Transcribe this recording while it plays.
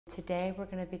Today we're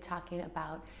going to be talking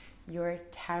about your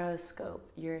TarotScope,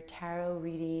 your tarot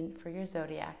reading for your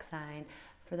zodiac sign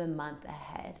for the month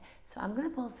ahead. So I'm going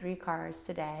to pull 3 cards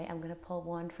today. I'm going to pull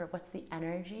one for what's the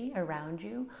energy around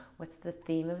you, what's the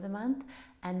theme of the month,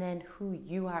 and then who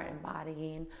you are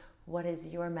embodying, what is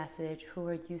your message, who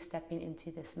are you stepping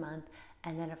into this month.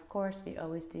 And then of course we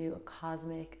always do a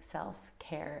cosmic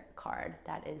self-care card.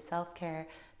 That is self-care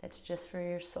that's just for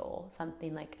your soul,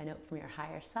 something like a note from your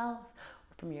higher self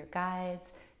or from your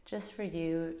guides, just for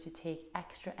you to take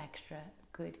extra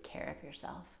good care of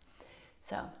yourself.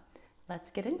 So let's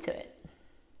get into it.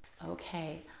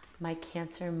 Okay, my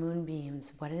Cancer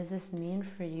moonbeams, what does this mean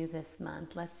for you this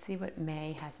month? Let's see what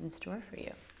May has in store for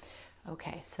you.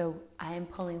 Okay, so I am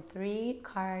pulling 3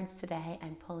 cards today.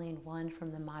 I'm pulling one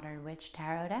from the Modern Witch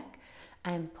Tarot deck.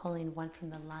 I'm pulling one from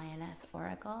the Lioness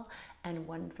Oracle and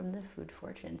one from the Food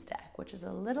Fortunes deck, which is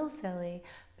a little silly,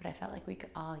 but I felt like we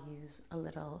could all use a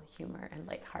little humor and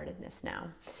lightheartedness now.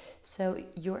 So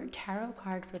your tarot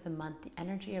card for the month, the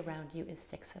energy around you is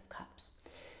 6 of Cups.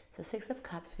 So 6 of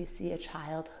Cups, we see a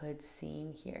childhood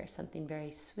scene here, something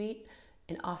very sweet,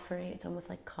 an offering. It's almost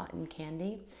like cotton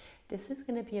candy. This is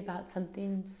going to be about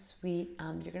something sweet.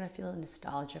 You're going to feel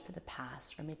nostalgia for the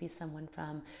past, or maybe someone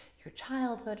from your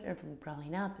childhood or from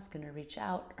growing up is going to reach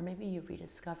out, or maybe you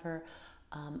rediscover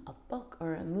a book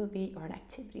or a movie or an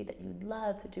activity that you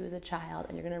loved to do as a child,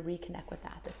 and you're going to reconnect with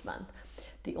that this month.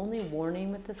 The only warning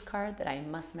with this card that I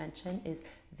must mention is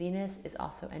Venus is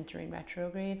also entering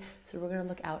retrograde, so we're going to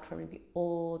look out for maybe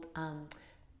old,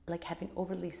 like having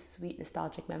overly sweet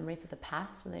nostalgic memories of the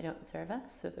past when they don't serve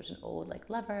us. So if there's an old like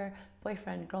lover,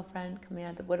 boyfriend, girlfriend coming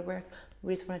out of the woodwork,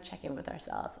 we just want to check in with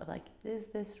ourselves of like, is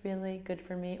this really good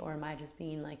for me, or am I just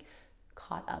being like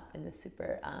caught up in the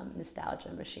super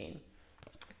nostalgia machine?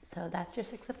 So that's your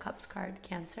 6 of Cups card,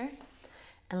 Cancer.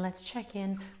 And let's check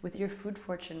in with your Food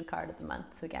Fortune card of the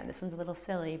month. So again, this one's a little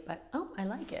silly, but oh, I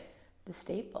like it. The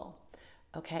staple.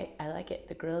 Okay, I like it.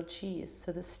 The grilled cheese.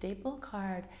 So the staple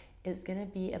card is going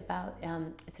to be about,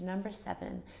 it's a number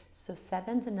 7. So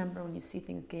 7's a number when you see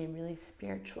things getting really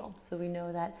spiritual. So we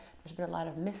know that there's been a lot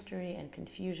of mystery and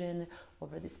confusion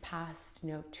over this past,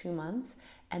 2 months.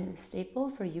 And the staple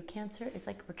for you, Cancer, is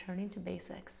like returning to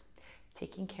basics,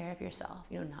 taking care of yourself,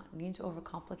 not needing to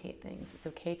overcomplicate things. It's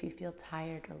okay if you feel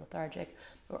tired or lethargic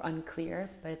or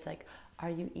unclear, but it's like, are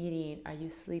you eating? Are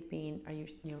you sleeping? Are you,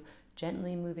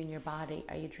 gently moving your body?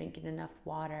 Are you drinking enough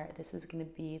water? This is going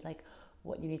to be like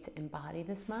what you need to embody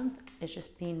this month, is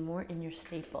just being more in your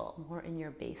staple, more in your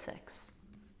basics.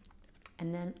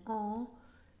 And then,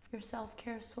 your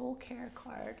self-care, soul care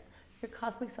card. Your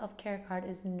cosmic self-care card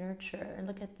is nurture. And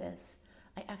look at this.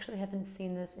 I actually haven't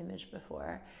seen this image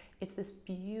before. It's this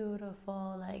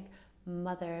beautiful, like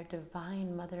mother,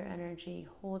 divine mother energy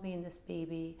holding this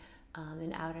baby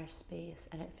in outer space.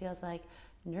 And it feels like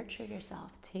nurture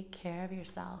yourself, take care of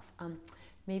yourself.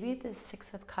 Maybe this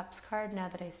 6 of Cups card, now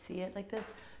that I see it like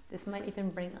this might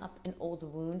even bring up an old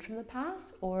wound from the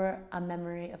past, or a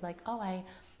memory of like, oh,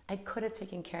 I could have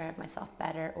taken care of myself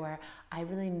better, or I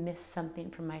really missed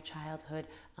something from my childhood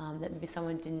that maybe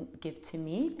someone didn't give to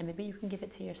me, and maybe you can give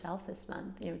it to yourself this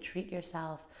month. Treat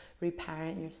yourself,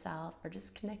 reparent yourself, or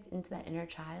just connect into that inner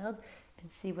child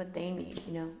and see what they need.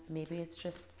 Maybe it's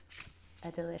just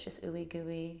a delicious ooey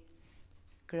gooey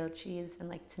grilled cheese and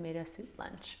like tomato soup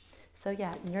lunch. So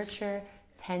yeah, nurture,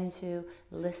 tend to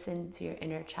listen to your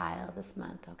inner child this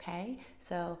month, okay?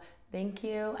 So thank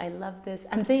you. I love this.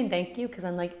 I'm saying thank you because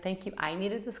I'm like, thank you. I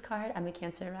needed this card. I'm a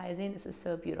Cancer rising. This is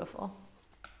so beautiful.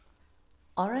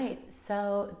 All right,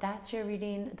 so that's your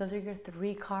reading. Those are your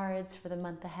 3 cards for the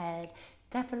month ahead.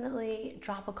 Definitely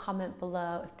drop a comment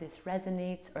below if this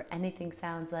resonates or anything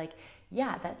sounds like,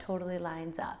 yeah, that totally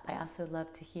lines up. I also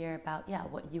love to hear about,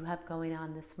 what you have going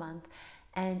on this month.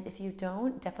 And if you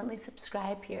don't, definitely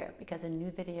subscribe here because a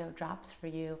new video drops for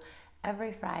you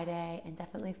every Friday, and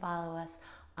definitely follow us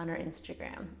on our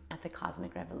Instagram at The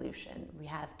Cosmic Revolution. We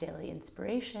have daily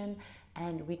inspiration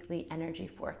and weekly energy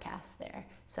forecasts there.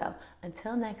 So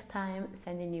until next time,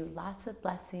 sending you lots of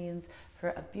blessings for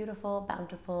a beautiful,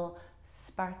 bountiful,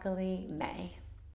 sparkly May.